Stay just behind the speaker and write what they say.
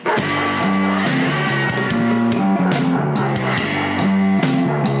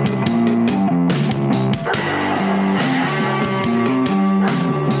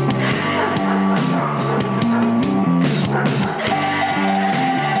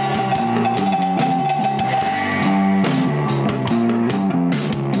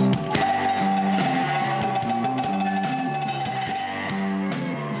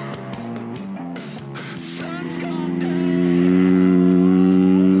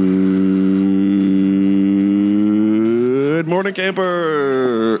morning,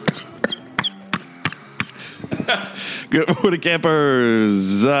 camper. Good morning,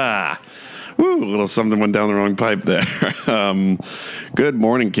 campers. Woo, a little something went down the wrong pipe there. Good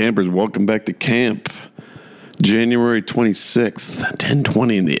morning, campers. Welcome back to camp. January 26th,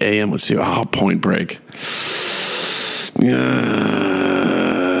 10:20 in the a.m. Let's see. Oh, Point Break.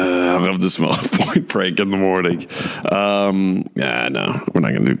 Yeah, I love the smell of Point Break in the morning. Yeah, no, we're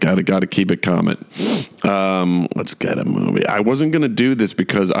not going to do. Got to keep it calm. Let's get a movie. I wasn't going to do this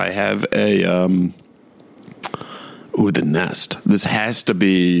because I have a The Nest. This has to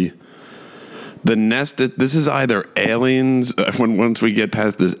be The Nest. This is either Aliens. Once we get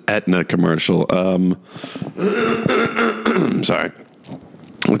past this Aetna commercial. Sorry.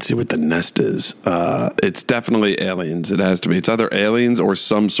 Let's see what The Nest is. It's definitely Aliens. It has to be. It's either Aliens or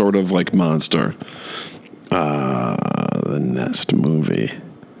some sort of like monster. The Nest movie.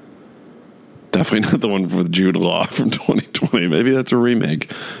 Definitely not the one with Jude Law from 2020. Maybe that's a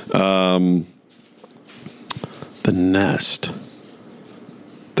remake. The Nest.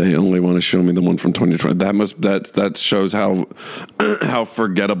 They only want to show me the one from 2020. That shows how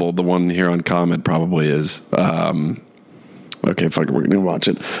forgettable the one here on Comet probably is. Okay, fuck it, we're gonna watch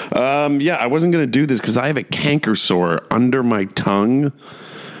it. Yeah, I wasn't gonna do this because I have a canker sore under my tongue.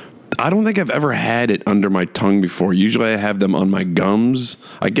 I don't think I've ever had it under my tongue before. Usually I have them on my gums.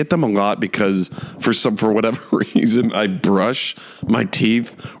 I get them a lot because for whatever reason I brush my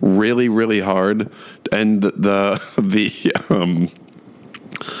teeth really, really hard, and the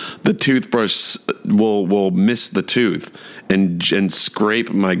toothbrush will miss the tooth and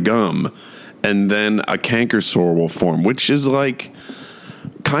scrape my gum, and then a canker sore will form, which is like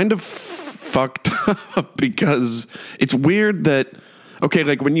kind of fucked up because it's weird that. Okay,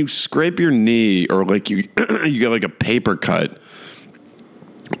 like when you scrape your knee or like you get like a paper cut,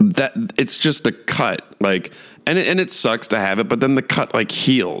 that it's just a cut, like, and it sucks to have it, but then the cut like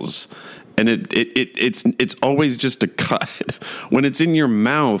heals, and it's always just a cut when it's in your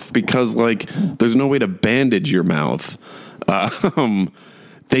mouth because like there's no way to bandage your mouth.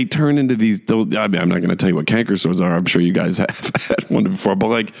 They turn into these. I mean, I'm not going to tell you what canker sores are. I'm sure you guys have had one before, but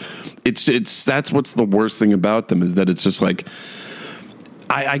like it's that's what's the worst thing about them is that it's just like.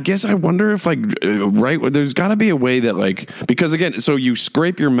 I guess I wonder if, like, right, there's got to be a way that, like, because, again, so you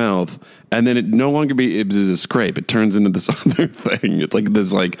scrape your mouth, and then it no longer is a scrape. It turns into this other thing. It's like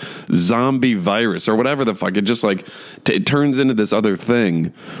this, like, zombie virus or whatever the fuck. It just, like, it turns into this other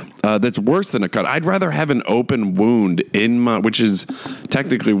thing that's worse than a cut. I'd rather have an open wound which is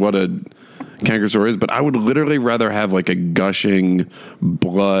technically what a canker sore is, but I would literally rather have, like, a gushing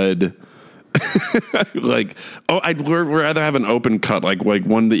blood... like, I'd rather have an open cut, like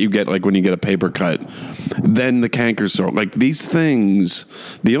one that you get like when you get a paper cut, than the canker sore. Like these things,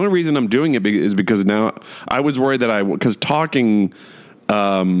 the only reason I'm doing it is because now I was worried that because talking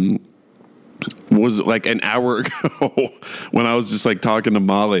was like an hour ago when I was just like talking to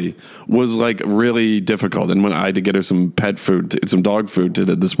Molly was like really difficult. And when I had to get her some pet food, some dog food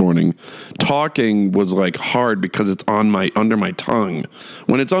this morning, talking was like hard because it's under my tongue.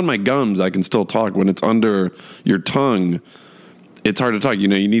 When it's on my gums, I can still talk. When it's under your tongue, it's hard to talk. You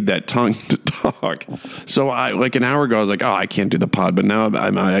know, you need that tongue to talk. So I like an hour ago, I was like, oh, I can't do the pod. But now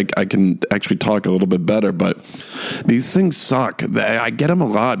I can actually talk a little bit better. But these things suck. I get them a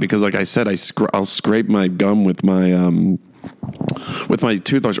lot because, like I said, I'll scrape my gum with my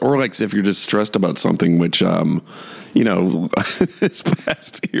toothbrush, or like if you're just stressed about something, which you know, this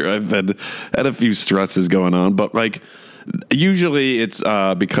past year I've had a few stresses going on, but like. Usually it's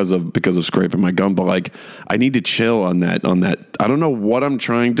because of scraping my gum, but like I need to chill on that. I don't know what I'm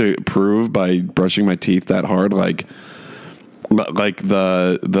trying to prove by brushing my teeth that hard. Like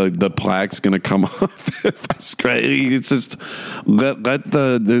the plaque's gonna come off if I scrape. It's just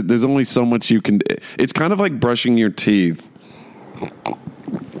there's only so much you can. It's kind of like brushing your teeth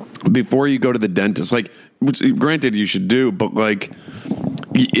before you go to the dentist. Like, which, granted, you should do, but like.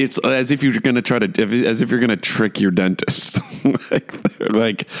 It's as if you're going to as if you're going to trick your dentist. They're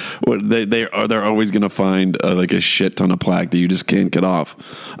always going to find like a shit ton of plaque that you just can't get off.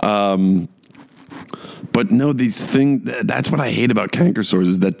 But no, these things, that's what I hate about canker sores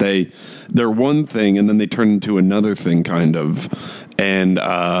is that they're one thing and then they turn into another thing kind of. And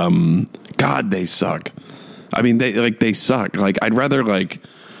God, they suck. I mean, they suck. Like I'd rather like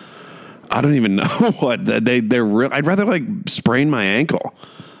I don't even know what they're real. I'd rather like sprain my ankle.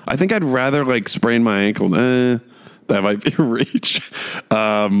 I think I'd rather like sprain my ankle. That might be a reach.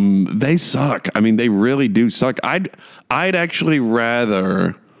 They suck. I mean, they really do suck. I'd actually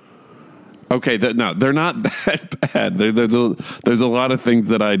rather Okay, no, they're not that bad. There's a lot of things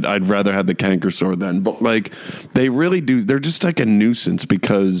that I'd rather have the canker sore than, but like they really do. They're just like a nuisance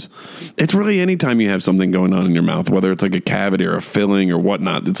because it's really anytime you have something going on in your mouth, whether it's like a cavity or a filling or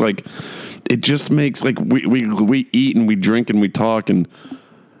whatnot. It's like it just makes like we eat and we drink and we talk. And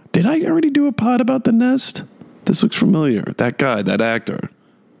did I already do a pod about The Nest? This looks familiar. That guy, that actor,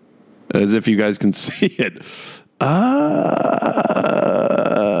 as if you guys can see it.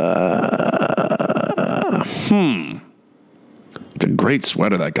 It's a great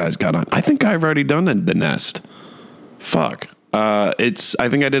sweater that guy's got on. I think I've already done The Nest. Fuck. I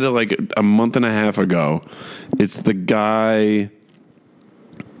think I did it like a month and a half ago. It's the guy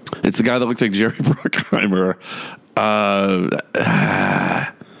that looks like Jerry Bruckheimer.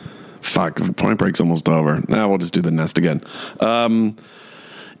 Fuck. Point Break's almost over. Now we'll just do The Nest again.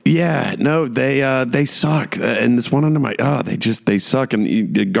 Yeah, no, they suck. And this one under my, they suck.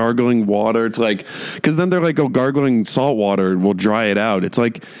 And gargling water, it's like, because then they're like, gargling salt water will dry it out. It's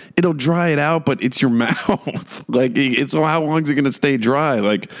like, it'll dry it out, but it's your mouth. Like, how long is it going to stay dry?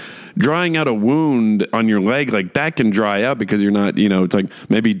 Like, drying out a wound on your leg, like, that can dry out because you're not, it's like,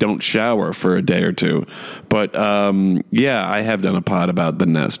 maybe don't shower for a day or two. But, yeah, I have done a pod about The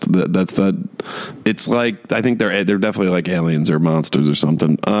Nest. It's like, I think they're definitely like aliens or monsters or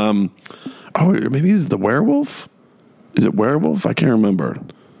something. Maybe it's the werewolf? Is it werewolf? I can't remember.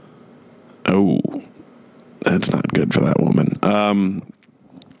 Oh, that's not good for that woman.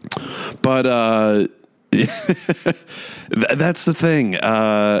 But that's the thing.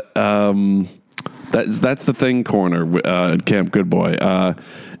 That's the thing corner at Camp Good Boy.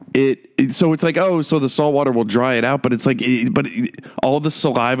 So it's like, so the salt water will dry it out, but it's like, all the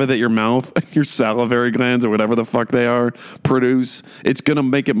saliva that your mouth, your salivary glands or whatever the fuck they are produce, it's gonna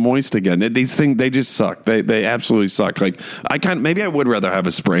make it moist again. These things, they just suck. They absolutely suck. Like maybe I would rather have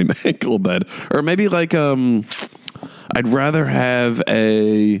a sprained ankle then, or maybe like I'd rather have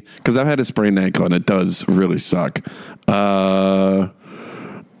because I've had a sprained ankle and it does really suck.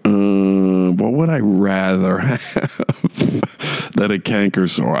 What would I rather have than a canker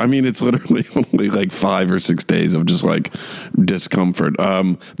sore? I mean, it's literally only like 5 or 6 days of just like discomfort.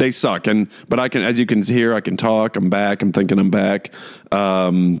 They suck. But I can, as you can hear, I can talk. I'm back. I'm thinking I'm back.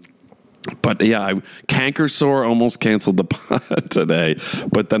 But yeah, canker sore almost canceled the pod today.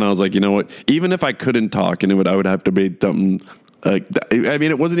 But then I was like, you know what? Even if I couldn't talk, and I would have to be something. I mean,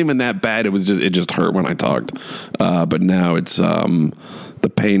 it wasn't even that bad. It just hurt when I talked. But now it's the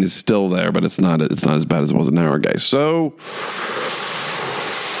pain is still there, but it's not as bad as it was an hour ago. So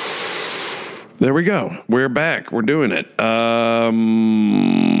there we go. We're back. We're doing it.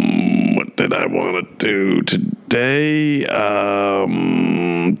 What did I want to do today?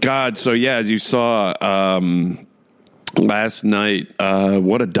 So yeah, as you saw last night,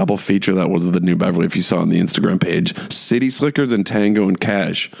 what a double feature that was of the New Beverly. If you saw on the Instagram page, City Slickers and Tango and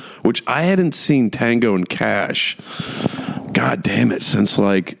Cash, which I hadn't seen Tango and Cash. God damn it! Since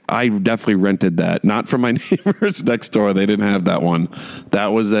like I definitely rented that, not from my neighbors next door. They didn't have that one.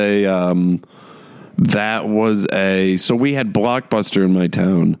 That was a. So we had Blockbuster in my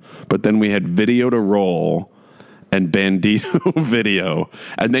town, but then we had Video to Roll and Bandito Video,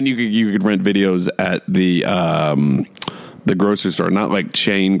 and then you could rent videos at the grocery store, not like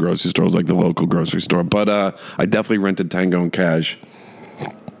chain grocery stores like the local grocery store. But I definitely rented Tango and Cash.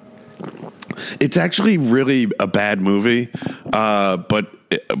 It's actually really a bad movie,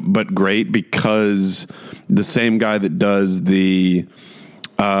 but great because the same guy that does the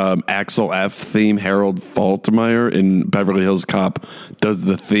Axel F theme, Harold Faltermeyer in Beverly Hills Cop, does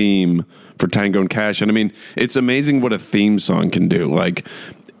the theme for Tango and Cash. And I mean, it's amazing what a theme song can do. Like,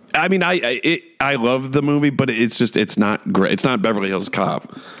 I mean, I love the movie, but it's not great. It's not Beverly Hills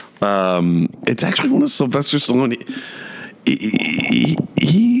Cop. It's actually one of Sylvester Stallone.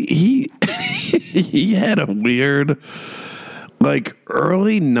 He had a weird, like,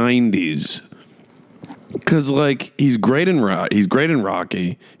 early 90s. Because, like, he's great in Rocky, he's great in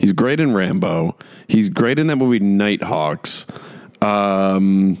Rambo, he's great in that movie Nighthawks.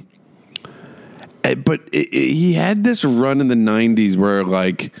 But he had this run in the 90s where,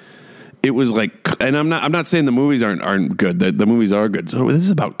 like, it was like, and I'm not saying the movies aren't good. The movies are good. So this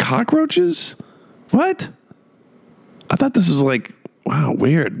is about cockroaches? What? I thought this was like, wow,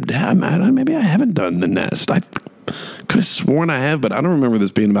 weird. Yeah, man, maybe I haven't done The Nest. I could have sworn I have, but I don't remember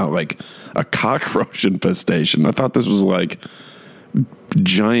this being about like a cockroach infestation. I thought this was like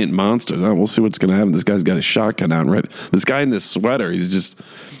giant monsters. Oh, we'll see what's going to happen. This guy's got a shotgun out, right? This guy in this sweater, he's just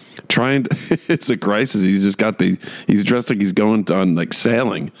trying to, it's a crisis. He's just got he's dressed like he's going on like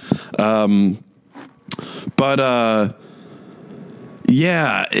sailing.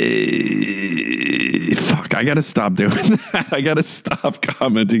 Yeah. Fuck, I gotta stop doing that. I gotta stop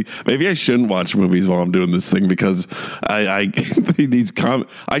commenting. Maybe I shouldn't watch movies while I'm doing this thing because I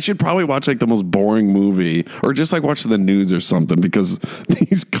should probably watch like the most boring movie or just like watch the news or something because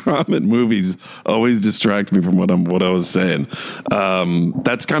these comment movies always distract me from what I was saying.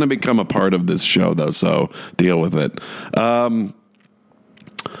 That's kind of become a part of this show though, so deal with it.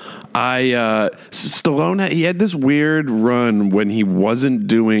 Stallone, he had this weird run when he wasn't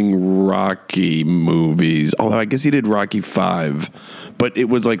doing Rocky movies, although I guess he did Rocky 5, but it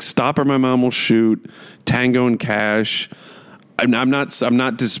was like Stop or My Mom Will Shoot, Tango and Cash. I'm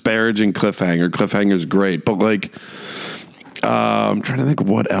not disparaging Cliffhanger. Cliffhanger's great, but like I'm trying to think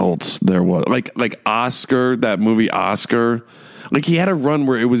what else there was. Like Oscar, that movie Oscar. Like he had a run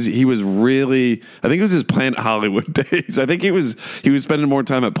where he was really, I think it was his Planet Hollywood days. I think he was spending more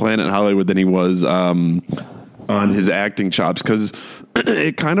time at Planet Hollywood than he was on his acting chops, because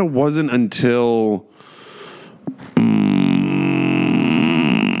it kind of wasn't until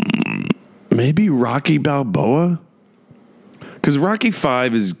maybe Rocky Balboa, because Rocky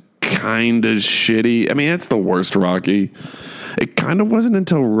 5 is kind of shitty. I mean, that's the worst Rocky. It kind of wasn't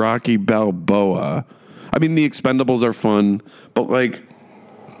until Rocky Balboa. I mean, The Expendables are fun, but like,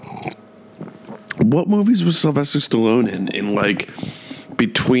 what movies was Sylvester Stallone in like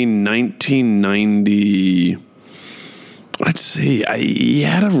between 1990? Let's see, he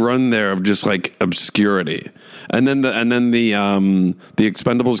had a run there of just like obscurity, and then the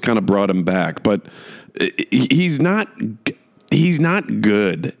Expendables kind of brought him back, but he's not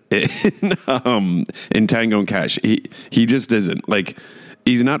good in Tango and Cash. He just isn't. Like,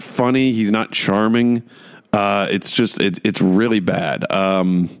 he's not funny. He's not charming. It's really bad.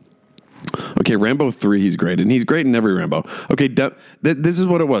 Okay, Rambo 3, he's great, and he's great in every Rambo. Okay, this is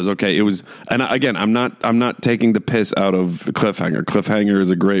what it was. Okay, it was, and again, I'm not taking the piss out of Cliffhanger. Cliffhanger is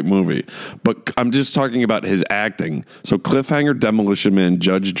a great movie, but I'm just talking about his acting. So Cliffhanger, Demolition Man,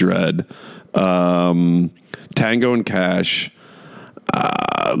 Judge Dredd, Tango and Cash.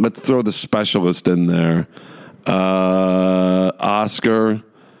 Let's throw The Specialist in there. Oscar.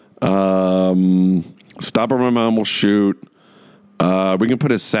 Stop or My Mom Will Shoot. We can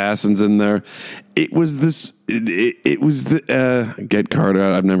put Assassins in there. It was this. It was the Get Carter.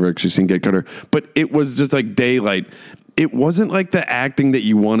 I've never actually seen Get Carter, but it was just like Daylight. It wasn't like the acting that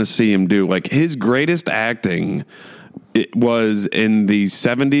you want to see him do. Like, his greatest acting, it was in the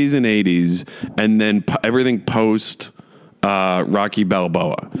 70s and 80s, and then everything post Rocky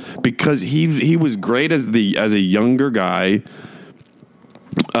Balboa, because he was great as a younger guy.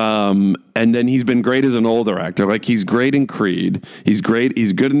 And then he's been great as an older actor. Like, he's great in Creed. He's great.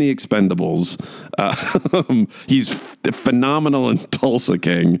 He's good in The Expendables. He's phenomenal in Tulsa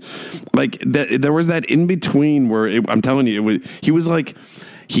King. Like, there was that in between where I'm telling you, he was like,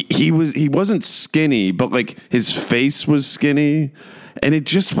 he wasn't skinny, but like his face was skinny, and it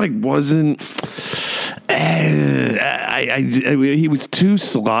just like wasn't. He was too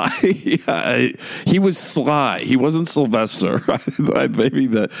sly. He was sly. He wasn't Sylvester. Maybe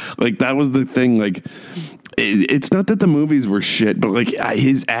that was the thing. Like, it's not that the movies were shit, but like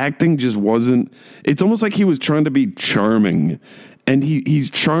his acting just wasn't. It's almost like he was trying to be charming. And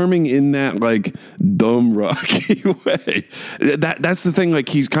he's charming in that like dumb Rocky way. That's the thing. Like,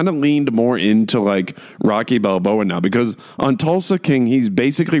 he's kind of leaned more into like Rocky Balboa now, because on Tulsa King he's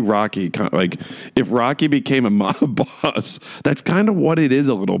basically Rocky. Like, if Rocky became a mob boss, that's kind of what it is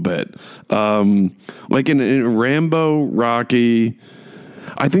a little bit. Like in Rambo, Rocky.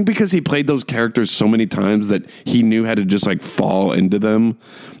 I think because he played those characters so many times that he knew how to just like fall into them.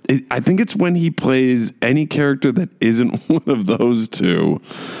 I think it's when he plays any character that isn't one of those two.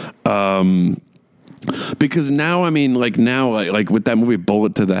 Because now, I mean, like with that movie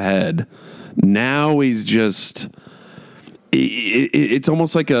Bullet to the Head, now he's just. It's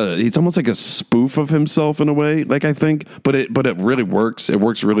almost like a spoof of himself in a way, like, I think, but it really works. It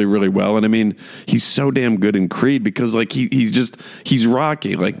works really, really well. And I mean, he's so damn good in Creed because like he's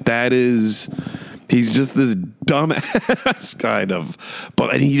Rocky. Like, he's just this dumbass kind of,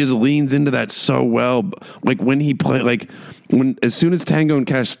 and he just leans into that so well. Like, when he played, like, as soon as Tango and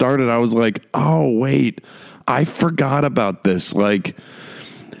Cash started, I was like, oh wait, I forgot about this. Like,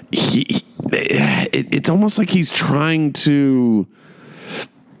 it's almost like he's trying to,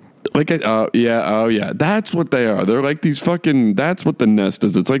 like, yeah, that's what they are. They're like these fucking. That's what the Nest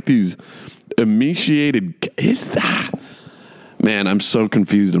is. It's like these emaciated. Is that? Man, I'm so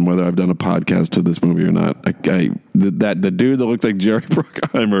confused on whether I've done a podcast to this movie or not. The dude that looks like Jerry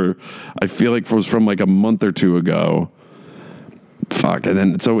Bruckheimer, I feel like was from like a month or two ago. Fuck, and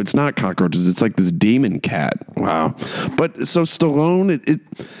then so it's not cockroaches. It's like this demon cat. Wow, but so Stallone,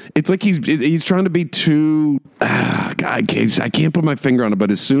 it's like he's trying to be too. God, I can't put my finger on it. But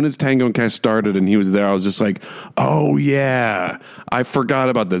as soon as Tango and Cash started and he was there, I was just like, oh yeah, I forgot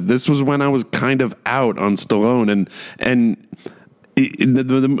about this. This was when I was kind of out on Stallone, and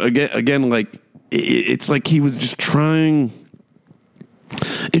again, like it's like he was just trying.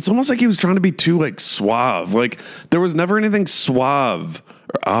 It's almost like he was trying to be too like suave. Like there was never anything suave.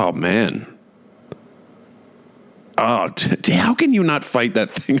 Oh man. Oh, how can you not fight that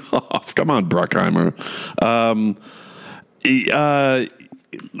thing off? Come on, Bruckheimer.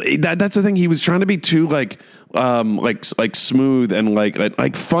 That's the thing. He was trying to be too like smooth and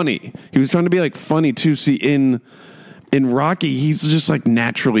like funny. He was trying to be like funny too. See in Rocky, he's just like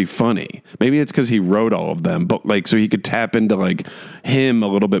naturally funny. Maybe it's because he wrote all of them, but like so he could tap into like him a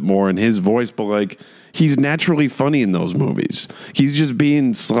little bit more in his voice. But like he's naturally funny in those movies. He's just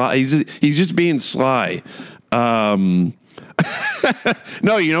being sly. He's just being sly. No,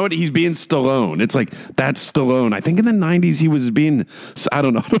 you know what? He's being Stallone. It's like that's Stallone. I think in the 90s he was being. I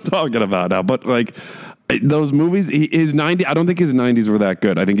don't know what I'm talking about now, but like those movies, his 90. I don't think his 90s were that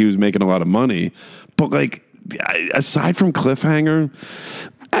good. I think he was making a lot of money, but like. Aside from Cliffhanger,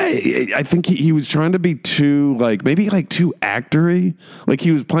 I think he was trying to be too like maybe like too actory. Like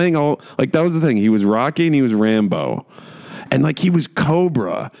he was playing all like that was the thing. He was Rocky and he was Rambo, and like he was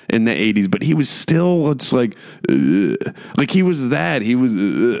Cobra in the 80s, but he was still just like he was that. He was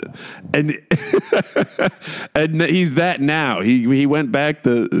and and he's that now. He went back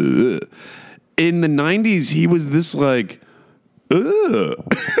to in the 90s. He was this like.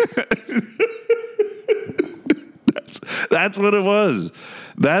 That's what it was.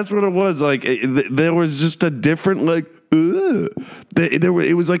 That's what it was. Like there was just a different like.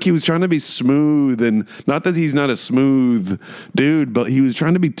 It was like he was trying to be smooth, and not that he's not a smooth dude, but he was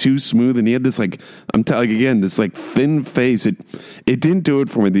trying to be too smooth, and he had this like I'm telling again this like thin face. It didn't do it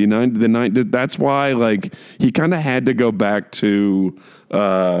for me. The nine. That's why like he kind of had to go back to.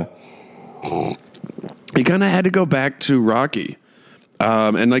 He kind of had to go back to Rocky.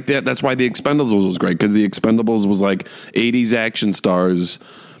 And like that's why The Expendables was great, because The Expendables was like 80s action stars.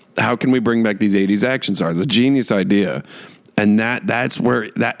 How can we bring back these 80s action stars? A genius idea. And that's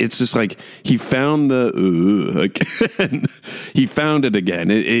where that it's just like he found the again. He found it again.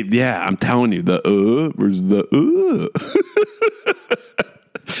 Yeah, I'm telling you, where's the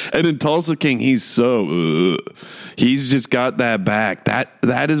And in Tulsa King, he's so he's just got that back.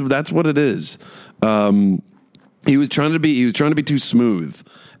 That's what it is. He was trying to be too smooth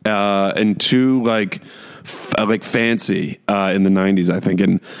and too like fancy in the 90s, I think.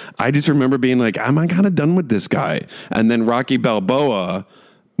 And I just remember being like, I'm kind of done with this guy. And then Rocky Balboa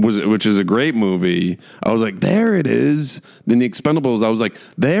which is a great movie. I was like, there it is. Then The Expendables, I was like,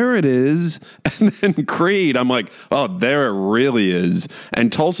 there it is. And then Creed, I'm like, oh, there it really is.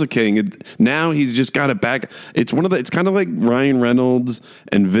 And Tulsa King, now he's just got it back. It's kind of like Ryan Reynolds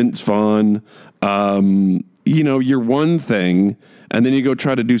and Vince Vaughn. You're one thing, and then you go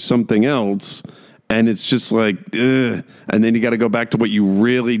try to do something else, and it's just like, ugh. And then you got to go back to what you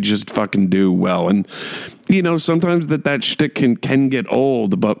really just fucking do well. And, sometimes that shtick can get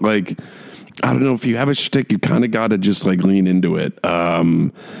old, but like, I don't know, if you have a shtick, you kind of got to just like lean into it.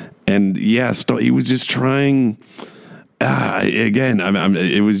 And yeah, he was just trying, again,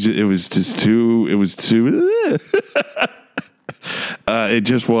 it was too, it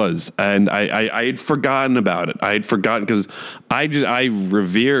just was, and I had forgotten about it. I had forgotten because I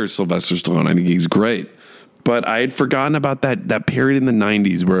revere Sylvester Stallone. I think he's great, but I had forgotten about that period in the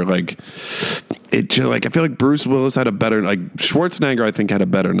 90s where like I feel like Bruce Willis had a better, like Schwarzenegger I think had a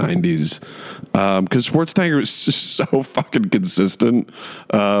better 90s because Schwarzenegger is just so fucking consistent.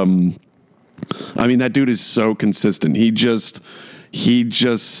 That dude is so consistent. He just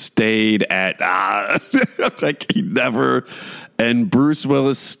stayed at like he never. And Bruce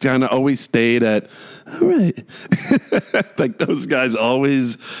Willis kind of always stayed at, all right. Like those guys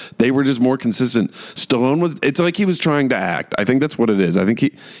always, they were just more consistent. Stallone it's like he was trying to act. I think that's what it is. I think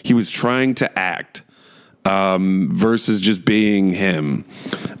he was trying to act versus just being him.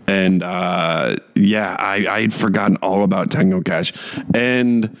 And I'd forgotten all about Tango Cash.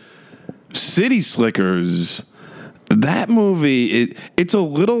 And City Slickers, that movie, it's a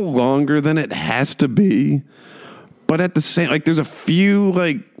little longer than it has to be. But at the same, like, there's a few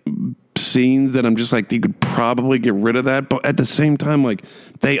like scenes that I'm just like, you could probably get rid of that. But at the same time, like,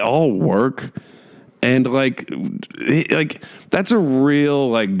 they all work. And like that's a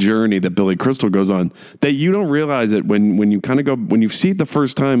real like journey that Billy Crystal goes on that you don't realize it when you kind of go, when you see it the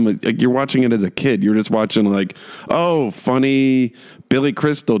first time, like you're watching it as a kid, you're just watching like, oh, funny Billy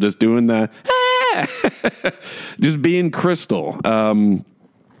Crystal just doing that, just being Crystal,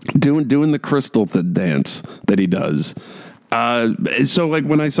 doing the Crystal dance that he does. So like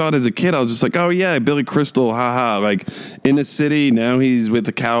when I saw it as a kid, I was just like, oh yeah, Billy Crystal, haha, like in a city, now he's with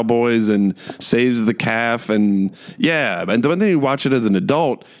the Cowboys and saves the calf. And yeah, and then you watch it as an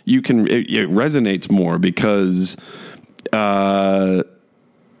adult, it resonates more because, like,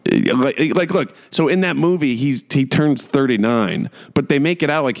 look, so in that movie, he turns 39, but they make it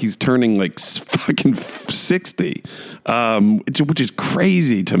out like he's turning like fucking 60, which is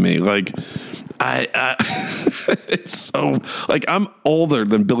crazy to me. Like, it's so like I'm older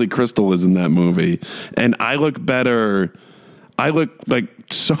than Billy Crystal is in that movie, and I look better. I look like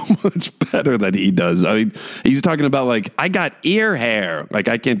so much better than he does. I mean, he's talking about like, I got ear hair. Like,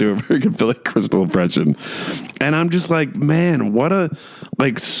 I can't do a very good Billy Crystal impression. And I'm just like, man,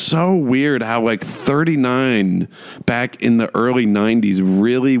 so weird how like 39 back in the early 90s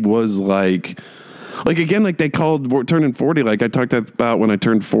really was like again, like they called turning 40, like I talked about when I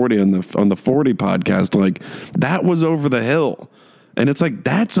turned 40 on the 40 podcast, like that was over the hill. And it's like,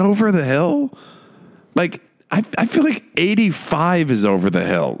 that's over the hill? Like, I feel like 85 is over the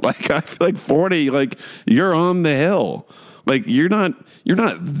hill. Like, I feel like 40, like you're on the hill. Like you're not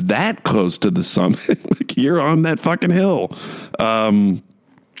that close to the summit. Like you're on that fucking hill.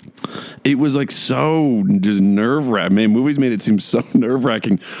 It was like so just nerve-wracking. Man, movies made it seem so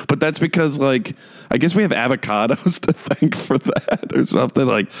nerve-wracking. But that's because like, I guess we have avocados to thank for that or something.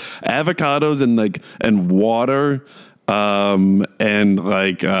 Like avocados and water. And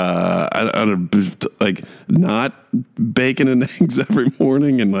like, I don't know, like not bacon and eggs every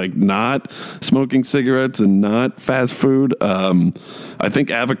morning and like not smoking cigarettes and not fast food. I think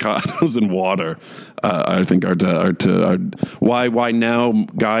avocados and water, I think are why now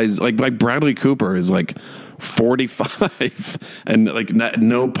guys like Bradley Cooper is like 45 and like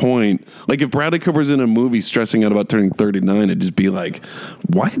no point. Like if Bradley Cooper's in a movie stressing out about turning 39, it'd just be like,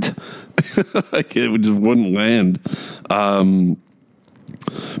 what? Like it just wouldn't land.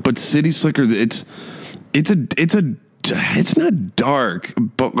 But City Slickers, it's not dark,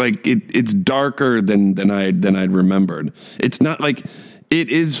 but like it's darker than I'd remembered. It's not like, it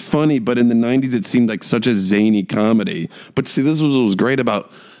is funny, but in the 90s it seemed like such a zany comedy. But see, this was what was great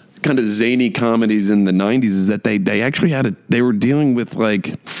about kind of zany comedies in the 90s is that they actually they were dealing with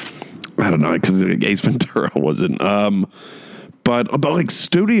like, I don't know, because Ace Ventura wasn't, but about like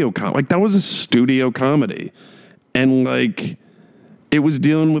studio like that was a studio comedy, and like it was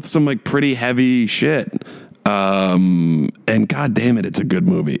dealing with some like pretty heavy shit, and god damn it, it's a good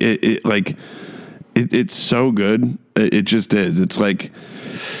movie. It's so good. It just is. It's like,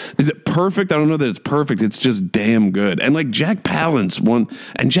 is it perfect? I don't know that it's perfect. It's just damn good. And like Jack Palance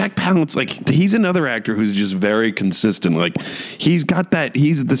like he's another actor who's just very consistent. Like he's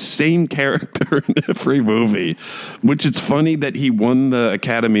the same character in every movie, which it's funny that he won the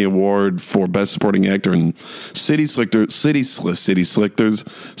Academy Award for Best Supporting Actor in City Slickers,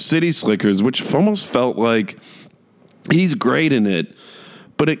 which almost felt like he's great in it,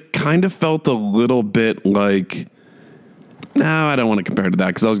 but it kind of felt a little bit like, no, I don't want to compare it to that,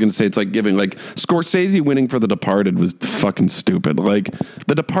 because I was going to say it's like giving, like, Scorsese winning for The Departed was fucking stupid. Like,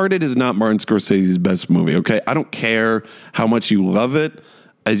 The Departed is not Martin Scorsese's best movie, okay? I don't care how much you love it.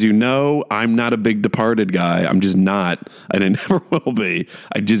 As you know, I'm not a big Departed guy. I'm just not, and I never will be.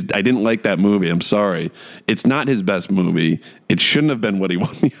 I didn't like that movie. I'm sorry. It's not his best movie. It shouldn't have been what he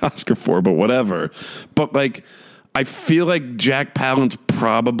won the Oscar for, but whatever. But, like, I feel like Jack Palance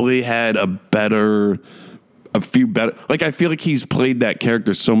probably had a few better, like I feel like he's played that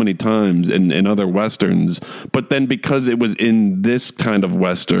character so many times in other Westerns, but then because it was in this kind of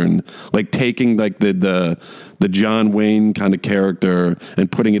Western, like taking like the John Wayne kind of character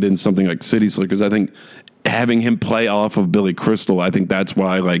and putting it in something like City Slickers, I think having him play off of Billy Crystal, I think that's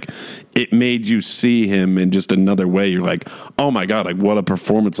why like it made you see him in just another way. You're like, oh my God, like what a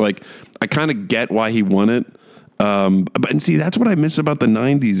performance. Like I kind of get why he won it. And see, that's what I miss about the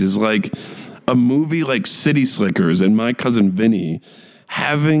 90s is like a movie like City Slickers and My Cousin Vinny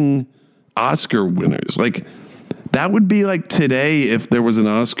having Oscar winners. Like that would be like today if there was an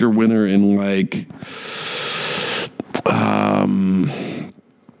Oscar winner in like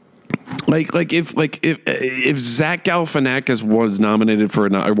if Zach Galifianakis was nominated for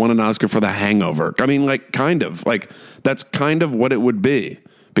or won an Oscar for The Hangover. I mean, like kind of like that's kind of what it would be.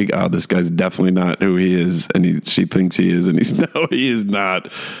 This guy's definitely not who he is, and she thinks he is, and he is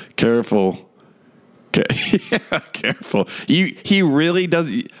not. Careful. Okay. Yeah, careful. He really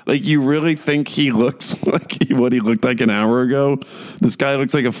does. Like, you really think he looks like what he looked like an hour ago? This guy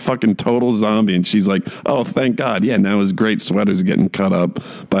looks like a fucking total zombie, and she's like, "Oh, thank God! Yeah, now his great sweater's getting cut up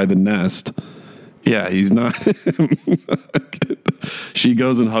by the nest." Yeah, he's not. She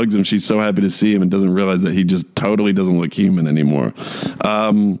goes and hugs him. She's so happy to see him and doesn't realize that he just totally doesn't look human anymore.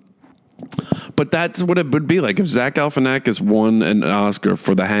 But that's what it would be like if Zach Galifianakis won an Oscar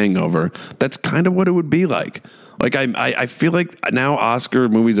for The Hangover. That's kind of what it would be like. Like, I feel like now Oscar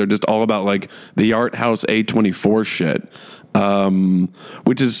movies are just all about like the art house A24 shit, and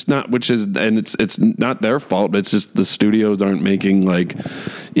it's not their fault. It's just the studios aren't making like,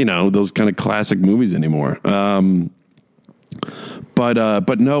 those kind of classic movies anymore.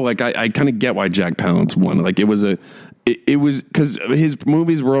 But no, like I kind of get why Jack Palance won. Like it was because his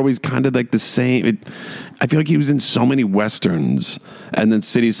movies were always kind of like the same. I feel like he was in so many Westerns, and then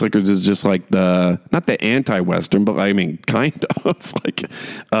City Slickers is just like not the anti-Western, but I mean, kind of like,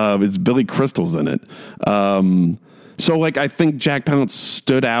 it's Billy Crystal's in it. So like, I think Jack Palance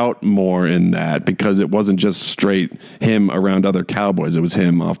stood out more in that because it wasn't just straight him around other cowboys. It was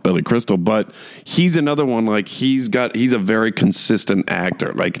him off Billy Crystal, but he's another one. Like he's a very consistent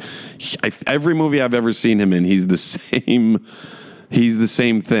actor. Like every movie I've ever seen him in, he's the same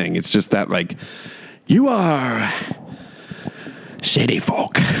thing. It's just that like, you are city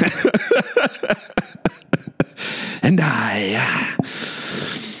folk and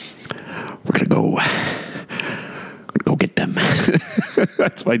we're going to go get them.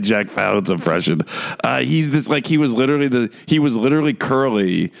 That's my Jack Palance impression. He's this like he was literally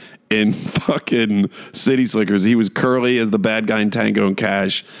Curly in fucking City Slickers. He was Curly as the bad guy in Tango and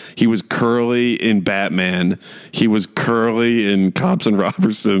Cash. He was Curly in Batman. He was Curly in Cops and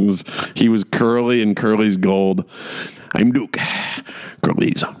Robertsons. He was Curly in Curly's Gold. I'm Duke,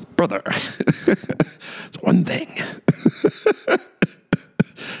 Curly's brother. It's one thing.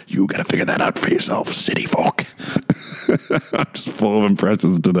 You got to figure that out for yourself, city folk. I'm just full of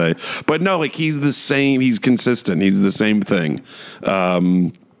impressions today. But no, like he's the same. He's consistent. He's the same thing.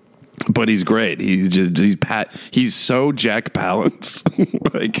 But he's great. He's so Jack Palance.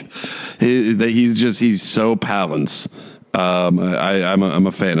 Like he's so Palance. I'm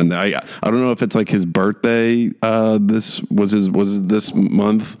a fan, and I don't know if it's like his birthday. This was this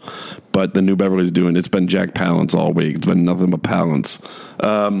month, but the New Beverly's doing. It's been Jack Palance all week. It's been nothing but Palance.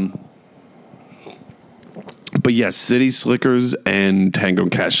 But yes, City Slickers and Tango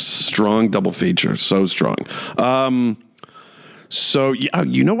and Cash, strong double feature, so strong. So yeah,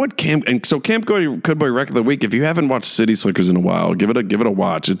 you know what, Camp Good Boy Wreck of the Week. If you haven't watched City Slickers in a while, give it a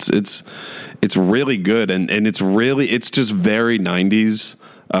watch. It's really good, and it's just very 90s.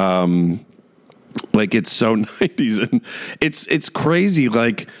 Like it's so 90s, and it's crazy.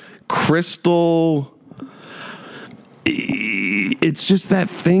 Like Crystal, it's just that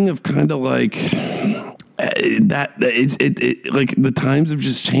thing of kind of like that. It like the times have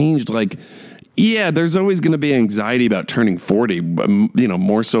just changed. Like. Yeah, there's always going to be anxiety about turning 40,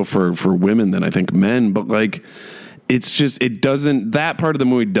 more so for women than I think men. But like, it's just, that part of the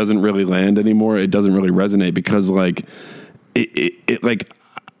movie doesn't really land anymore. It doesn't really resonate because like,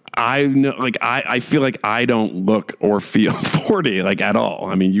 I know, like, I feel like I don't look or feel 40 like at all.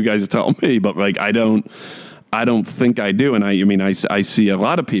 I mean, you guys tell me, but like, I don't think I do. And I see a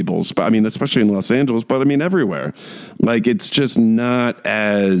lot of people, I mean, especially in Los Angeles, but I mean, everywhere. Like, it's just not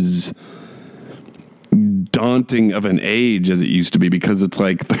as daunting of an age as it used to be because it's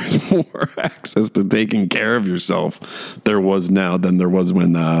like there's more access to taking care of yourself there was now than there was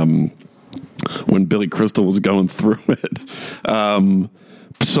when Billy Crystal was going through it.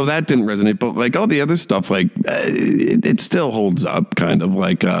 So that didn't resonate, but like all the other stuff, like it still holds up kind of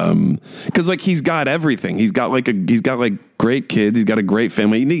like, cause like he's got everything. He's got great kids. He's got a great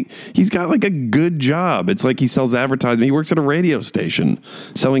family. He's got like a good job. It's like he sells advertisement. He works at a radio station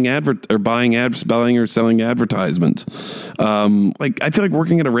selling selling or selling advertisements. Like I feel like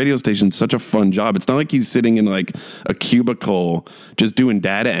working at a radio station is such a fun job. It's not like he's sitting in like a cubicle just doing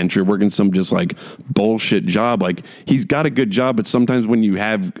data entry, working some just like bullshit job. Like he's got a good job, but sometimes when you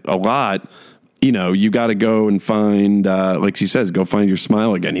have a lot, you got to go and find, like she says, go find your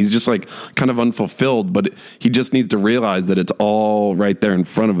smile again. He's just like kind of unfulfilled, but he just needs to realize that it's all right there in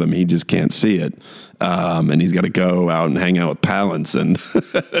front of him. He just can't see it. And he's got to go out and hang out with Palance and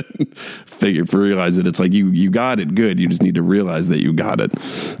realize that it's like, you got it good. You just need to realize that you got it.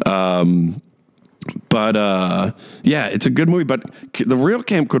 But yeah, it's a good movie, but the real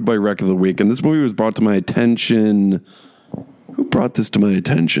Camp Good Boy Wreck of the Week. And this movie was brought to my attention. Who brought this to my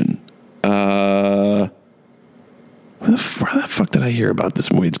attention? Where the fuck did I hear about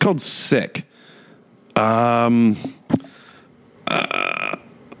this movie? It's called Sick.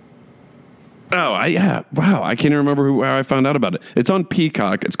 Wow, I can't even remember how I found out about it. It's on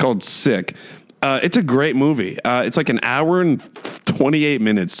Peacock. It's called Sick. It's a great movie. It's like an hour and 28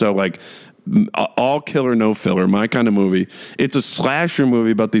 minutes. So like all killer, no filler, my kind of movie. It's a slasher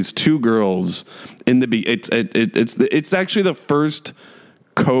movie about these two girls in the. It's actually the first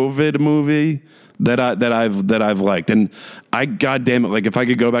COVID movie that I've liked, and I goddamn it, like if I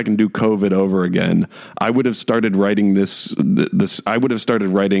could go back and do COVID over again, I would have started writing this. I would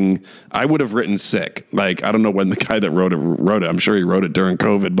have written Sick. Like I don't know when the guy that wrote it. I'm sure he wrote it during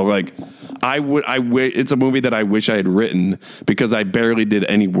COVID, but like it's a movie that I wish I had written because I barely did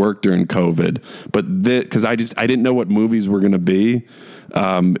any work during COVID. But because I didn't know what movies were going to be.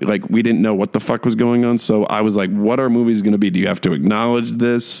 Like we didn't know what the fuck was going on, so I was like, "What are movies going to be? Do you have to acknowledge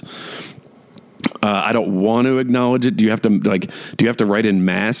this?" I don't want to acknowledge it. Do you have to write in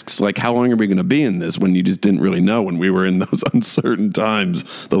masks? Like, how long are we going to be in this when you just didn't really know when we were in those uncertain times,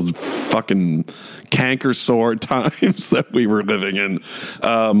 those fucking canker sore times that we were living in?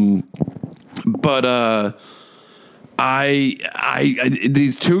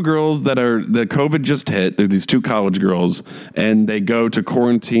 These two girls the COVID just hit, they're these two college girls, and they go to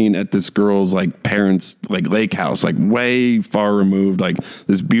quarantine at this girl's like parents' like lake house, like way far removed, like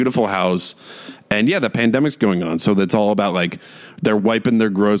this beautiful house. And yeah, the pandemic's going on. So that's all about like, they're wiping their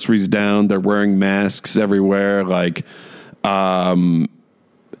groceries down. They're wearing masks everywhere. Like, but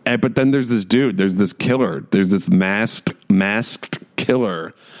then there's this dude, there's this killer, there's this masked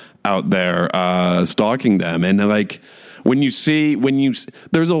killer out there stalking them, and like that's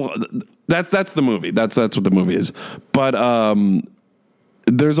the movie. That's what the movie is. But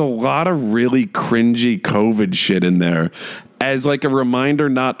there's a lot of really cringy COVID shit in there, as like a reminder,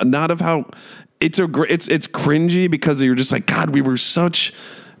 not of how it's cringy because you're just like, God, we were such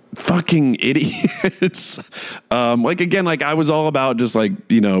fucking idiots. Like again, like I was all about just like,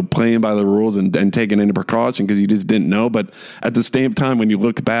 you know, playing by the rules and taking into precaution because you just didn't know. But at the same time, when you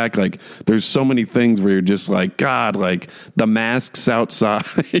look back, like there's so many things where you're just like, God, like the masks outside,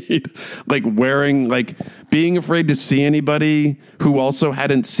 like wearing, like being afraid to see anybody who also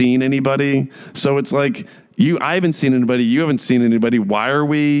hadn't seen anybody. So it's like, I haven't seen anybody. You haven't seen anybody. Why are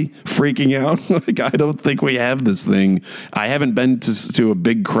we freaking out? Like, I don't think we have this thing. I haven't been to a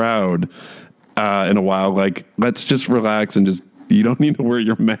big crowd in a while. Like, let's just relax and you don't need to wear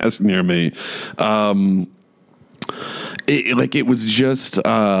your mask near me. It was just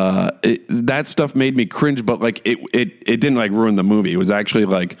that stuff made me cringe, but like it didn't like ruin the movie. It was actually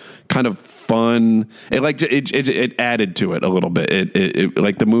like kind of fun. It added to it a little bit. It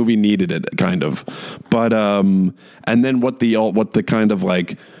like the movie needed it kind of, but and then what the kind of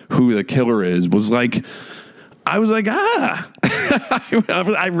like who the killer is was like. I was like, I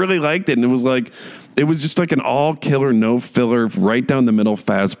really liked it, and it was just like an all killer, no filler, right down the middle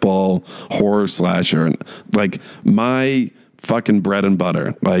fastball horror slasher, and like my fucking bread and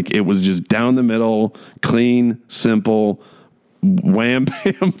butter. Like it was just down the middle, clean, simple, wham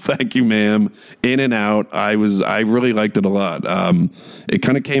bam, thank you, ma'am, in and out. I really liked it a lot. It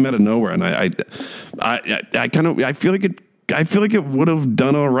kind of came out of nowhere, and I feel like it would have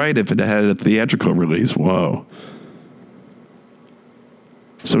done all right if it had a theatrical release. Whoa.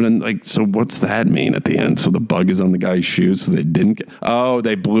 So then, so what's that mean at the end? So the bug is on the guy's shoes, so they didn't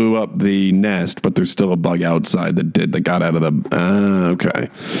they blew up the nest, but there's still a bug outside that got out of the, okay.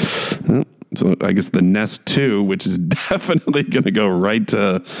 So I guess the Nest 2, which is definitely going to go right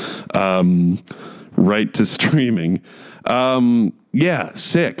to streaming. Yeah,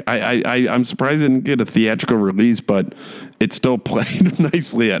 Sick. I'm surprised it didn't get a theatrical release, but it still played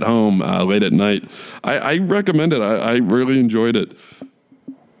nicely at home late at night. I recommend it. I really enjoyed it.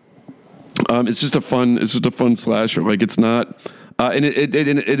 It's just a fun slasher. Like it's not, and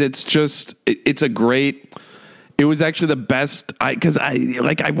it's a great. It was actually the best. I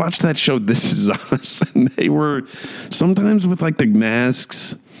watched that show This Is Us, and they were sometimes with like the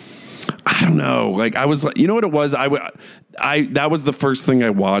masks. I don't know. Like I was like, you know what it was? I that was the first thing I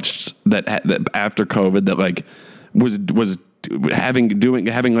watched that after COVID that like was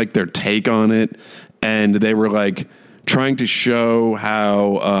having like their take on it, and they were like trying to show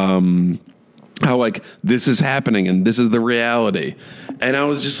how like this is happening and this is the reality. And I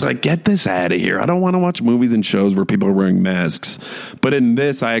was just like, get this out of here. I don't want to watch movies and shows where people are wearing masks. But in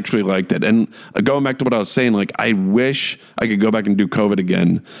this, I actually liked it. And going back to what I was saying, like, I wish I could go back and do COVID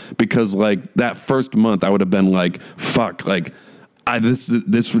again, because like that first month I would have been like, fuck, like this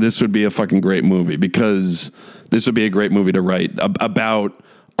would be a fucking great movie, because this would be a great movie to write about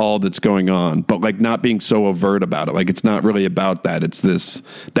all that's going on, but like not being so overt about it. Like it's not really about that. It's this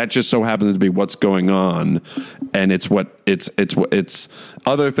that just so happens to be what's going on, and it's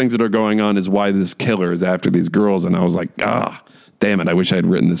other things that are going on is why this killer is after these girls. And I was like, damn it, I wish I had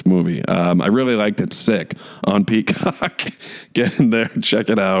written this movie. I really liked it. Sick on Peacock. Get in there, check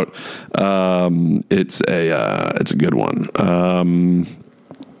it out. It's a good one.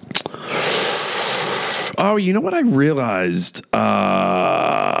 Oh, you know what I realized?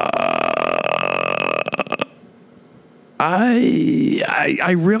 I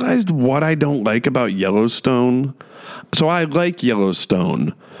realized what I don't like about Yellowstone. So I like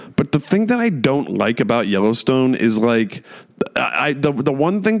Yellowstone, but the thing that I don't like about Yellowstone is like the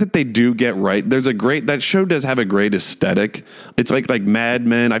one thing that they do get right. That show does have a great aesthetic. It's like Mad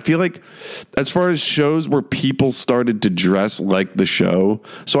Men. I feel like as far as shows where people started to dress like the show.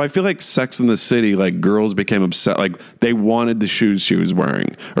 So I feel like Sex and the City, like girls became obsessed. Like they wanted the shoes she was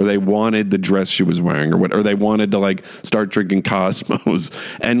wearing, or they wanted the dress she was wearing, or they wanted to like start drinking Cosmos.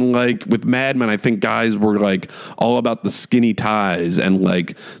 And like with Mad Men, I think guys were like all about the skinny ties and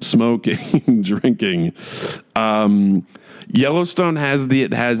like smoking and drinking. Yellowstone has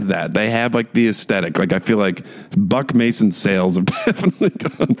that. They have like the aesthetic. Like I feel like Buck Mason sales have definitely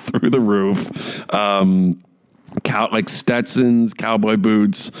gone through the roof. Like Stetsons, cowboy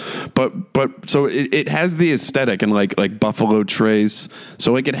boots, but so it has the aesthetic and like Buffalo Trace.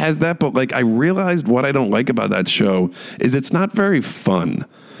 So like it has that, but like I realized what I don't like about that show is it's not very fun.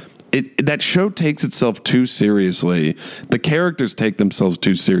 That show takes itself too seriously. The characters take themselves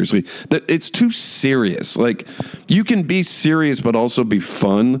too seriously. It's too serious. Like you can be serious but also be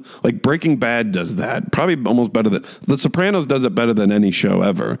fun. Like Breaking Bad does that. Probably almost better than The Sopranos does it better than any show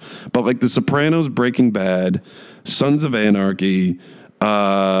ever. But like The Sopranos, Breaking Bad, Sons of Anarchy,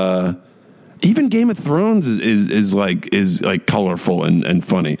 even Game of Thrones is like colorful and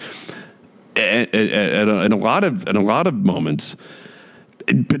funny. And a lot of moments.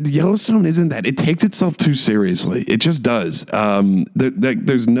 But Yellowstone isn't that. It takes itself too seriously. It just does.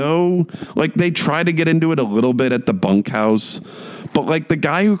 There's no, like, they try to get into it a little bit at the bunkhouse, but like the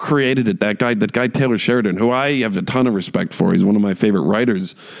guy who created it, that guy Taylor Sheridan, who I have a ton of respect for. He's one of my favorite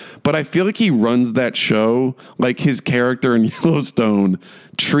writers, but I feel like he runs that show like his character in Yellowstone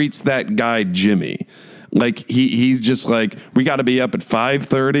treats that guy Jimmy. Like he's just like, we got to be up at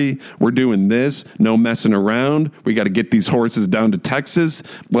 5:30. We're doing this. No messing around. We got to get these horses down to Texas.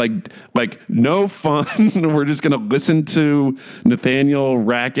 Like no fun. We're just gonna listen to Nathaniel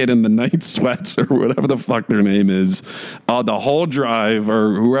Rackett and the Night Sweats or whatever the fuck their name is, the whole drive,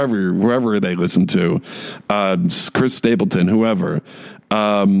 or whoever they listen to, Chris Stapleton, whoever.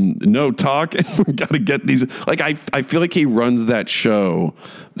 No talk. We got to get these. Like I feel like he runs that show.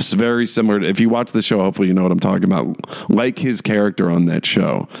 It's very similar to, if you watch the show, hopefully you know what I'm talking about. Like his character on that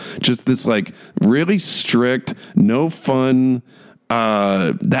show, just this like really strict, no fun.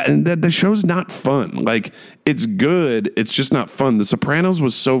 That the show's not fun. Like it's good, it's just not fun. The Sopranos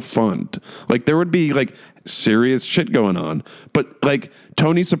was so fun. Like there would be like serious shit going on, but like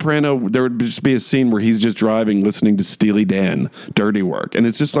Tony Soprano, there would just be a scene where he's just driving, listening to Steely Dan, Dirty Work, and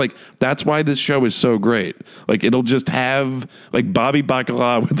it's just like that's why this show is so great. Like it'll just have like Bobby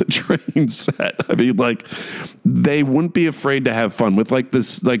Bacala with the train set. I mean, like they wouldn't be afraid to have fun with like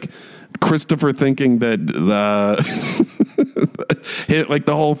this, like Christopher thinking that like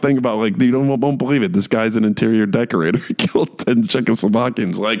the whole thing about like you won't believe it, this guy's an interior decorator, he killed 10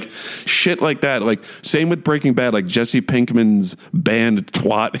 Czechoslovakians, like shit like that. Like same with Breaking Bad, like Jesse Pinkman's band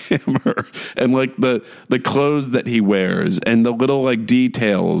Twat Hammer, and like the clothes that he wears and the little like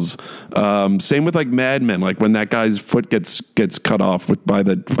details. Same with like Mad Men, like when that guy's foot gets cut off by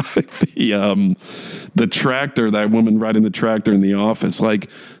the tractor, that woman riding the tractor in The Office. Like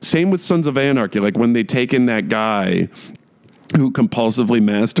same with Sons of Anarchy, like when they take in that guy who compulsively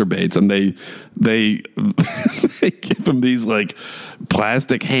masturbates and they give him these like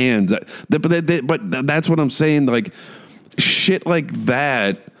plastic hands, but that's what I'm saying, like shit like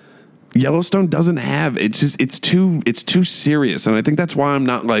that Yellowstone doesn't have. It's just it's too serious, and I think that's why I'm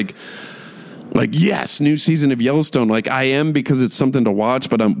not like yes, new season of Yellowstone. Like I am, because it's something to watch,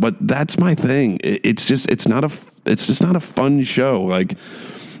 but that's my thing. It's just not a fun show. Like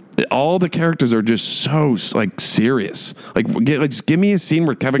all the characters are just so like serious. Like just give me a scene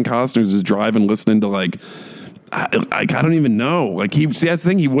where Kevin Costner is driving, listening to like I don't even know. Like that's the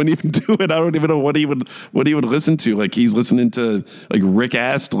thing, he wouldn't even do it. I don't even know what he would listen to. Like he's listening to like Rick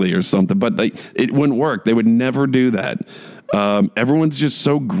Astley or something, but like it wouldn't work. They would never do that. Everyone's just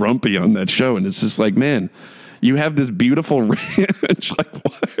so grumpy on that show, and it's just like, man, you have this beautiful ranch. Like,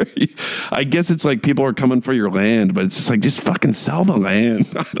 why are you? I guess it's like people are coming for your land, but it's just like, just fucking sell the land.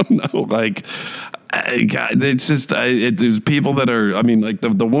 I don't know. Like, God, it's just, there's people that are, I mean, like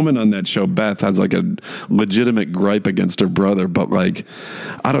the woman on that show, Beth, has like a legitimate gripe against her brother, but like,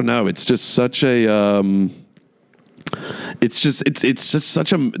 I don't know. It's just such a, it's just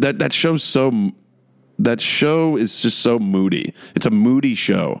such a, that show is just so moody. It's a moody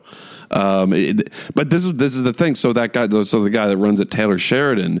show. But this is the thing. So the guy that runs it, Taylor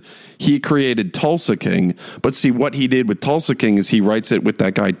Sheridan, he created Tulsa King. But see, what he did with Tulsa King is he writes it with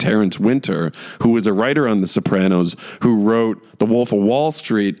that guy Terrence Winter, who was a writer on The Sopranos, who wrote The Wolf of Wall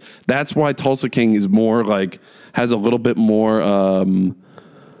Street. That's why Tulsa King is more like, has a little bit more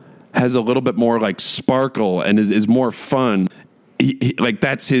like sparkle and is more fun. Like,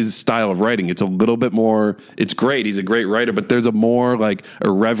 that's his style of writing. It's a little bit more, it's great. He's a great writer, but there's a more like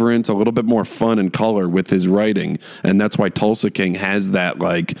irreverence, a little bit more fun and color with his writing. And that's why Tulsa King has that,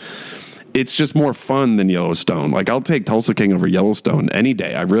 like, it's just more fun than Yellowstone. Like, I'll take Tulsa King over Yellowstone any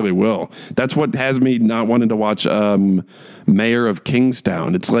day. I really will. That's what has me not wanting to watch Mayor of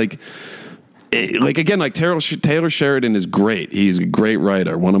Kingstown. It's like again, like Taylor Sheridan is great. He's a great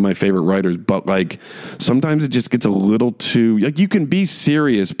writer, one of my favorite writers. But like, sometimes it just gets a little too, like, you can be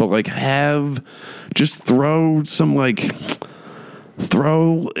serious, but like just throw some like, you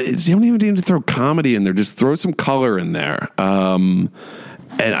don't even need to throw comedy in there. Just throw some color in there. And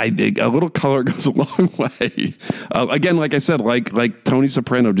a little color goes a long way. Again, like I said, like Tony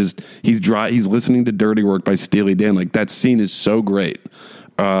Soprano, he's listening to Dirty Work by Steely Dan. Like, that scene is so great.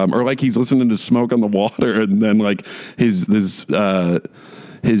 Or like he's listening to Smoke on the Water, and then like his radio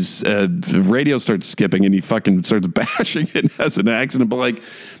starts skipping, and he fucking starts bashing it and has an accident. But like,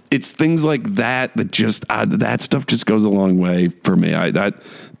 it's things like that just that stuff just goes a long way for me.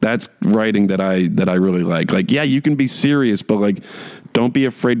 That's writing that I really like. Like, yeah, you can be serious, but like, don't be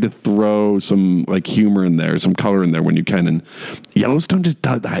afraid to throw some like humor in there, some color in there when you can. And Yellowstone just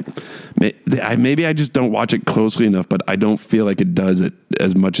does that. Maybe I just don't watch it closely enough, but I don't feel like it does it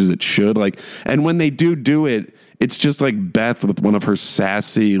as much as it should. Like, and when they do it, it's just like Beth with one of her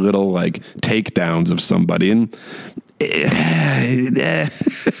sassy little like takedowns of somebody. And I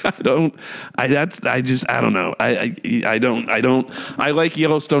don't know. I like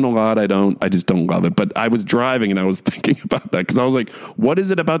Yellowstone a lot. I just don't love it. But I was driving and I was thinking about that because I was like, what is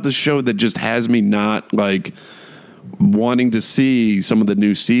it about the show that just has me not like wanting to see some of the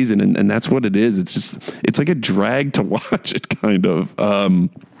new season? And that's what it is. It's like a drag to watch it, kind of. I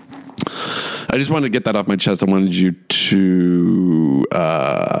just wanted to get that off my chest. I wanted you to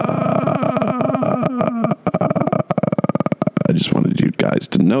I just wanted you guys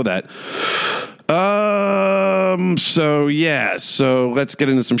to know that. So let's get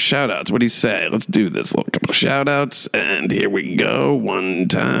into some shout outs. What do you say? Let's do this little couple of shout outs. And here we go. One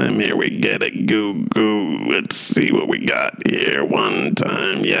time. Here we get it. Goo. Let's see what we got here. One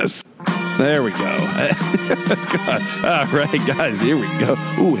time. Yes. There we go. God. All right, guys. Here we go.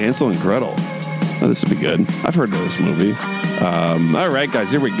 Ooh, Hansel and Gretel. Oh, this would be good. I've heard of this movie. All right, guys,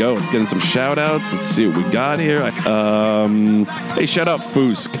 here we go. Let's get in some shout-outs. Let's see what we got here. Hey, shout out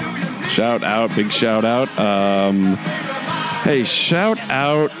Foosk. Shout out, big shout out. Hey, shout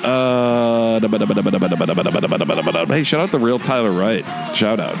out. Hey, shout out the real Tyler Wright.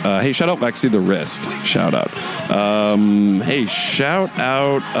 Shout out. Hey, shout out Lexi the Wrist. Shout out. Hey, shout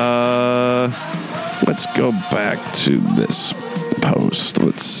out. Let's go back to this post.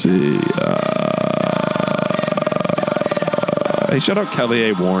 Let's see. Hey, shout out Kelly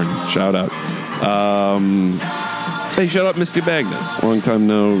A. Warren. Shout out. Hey, shout out Misty Magnus. Long time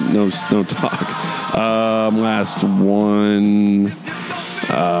no talk. Last one.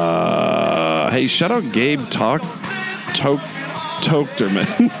 Hey, shout out Gabe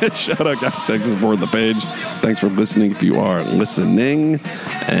Tochterman. Shout out guys. Thanks for the page. Thanks for listening if you are listening.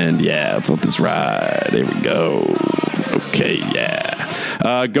 And yeah, let's let this ride. There we go. Okay, yeah.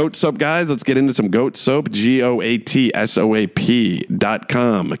 Goat Soap, guys. Let's get into some Goat Soap.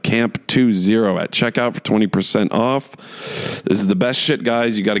 GOATSOAP.com. Camp20 at checkout for 20% off. This is the best shit,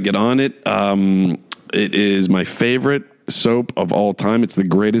 guys. You got to get on it. It is my favorite soap of all time. It's the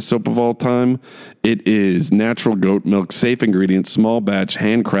greatest soap of all time. It is natural goat milk, safe ingredients, small batch,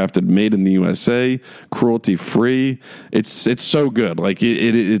 handcrafted, made in the USA, cruelty free. It's so good. Like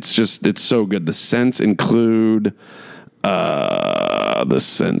it's so good. The scents include.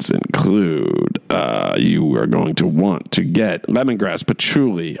 You are going to want to get lemongrass,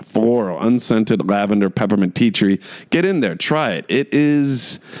 patchouli, floral, unscented lavender, peppermint, tea tree. Get in there, try it.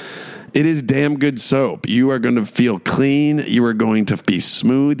 It is damn good soap. You are going to feel clean. You are going to be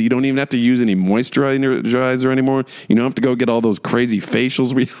smooth. You don't even have to use any moisturizer anymore. You don't have to go get all those crazy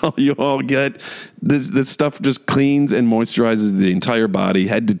facials you all get. This stuff just cleans and moisturizes the entire body,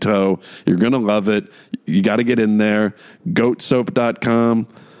 head to toe. You're going to love it. You got to get in there. Goatsoap.com.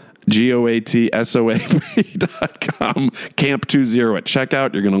 GOATSOAP.com, Camp20 at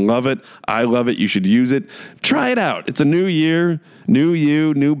checkout. You're going to love it. I love it. You should use it. Try it out. It's a new year, new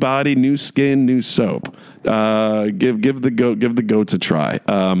you, new body, new skin, new soap. Give the goats a try.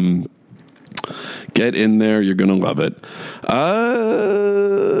 Get in there. You're going to love it.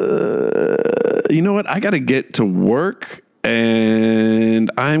 You know what? I got to get to work. And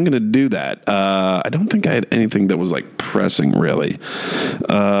I'm going to do that. I don't think I had anything that was like pressing, really.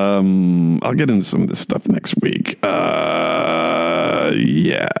 I'll get into some of this stuff next week.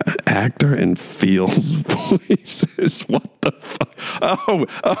 Yeah. Actor and feels voices. What the fuck? Oh,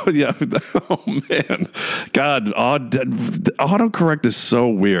 yeah. Oh, man. God, autocorrect is so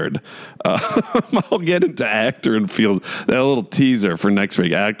weird. I'll get into actor and feels. That little teaser for next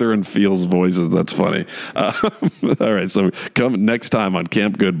week. Actor and feels voices. That's funny. All right. So come next time on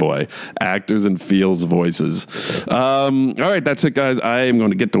Camp Good Boy. Actors and feels voices. All right. That's it, guys. I am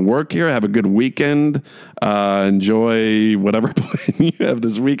going to get to work here. Have a good weekend. Enjoy whatever plan you have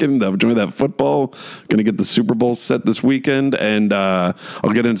this weekend. Enjoy that football. Going to get the Super Bowl set this weekend. And I'll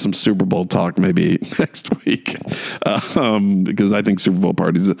get into some Super Bowl talk maybe next week. Because I think Super Bowl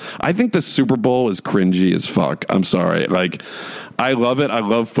parties. I think the Super Bowl is cringy as fuck. I'm sorry. Like, I love it. I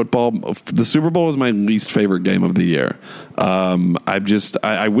love football. The Super Bowl is my least favorite game of the year. I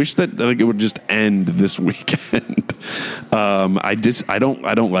wish that like it would just end this weekend. I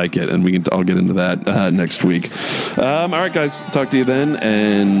don't like it, and I'll get into that next week. All right, guys, talk to you then,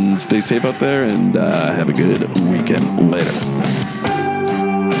 and stay safe out there, and have a good weekend. Later.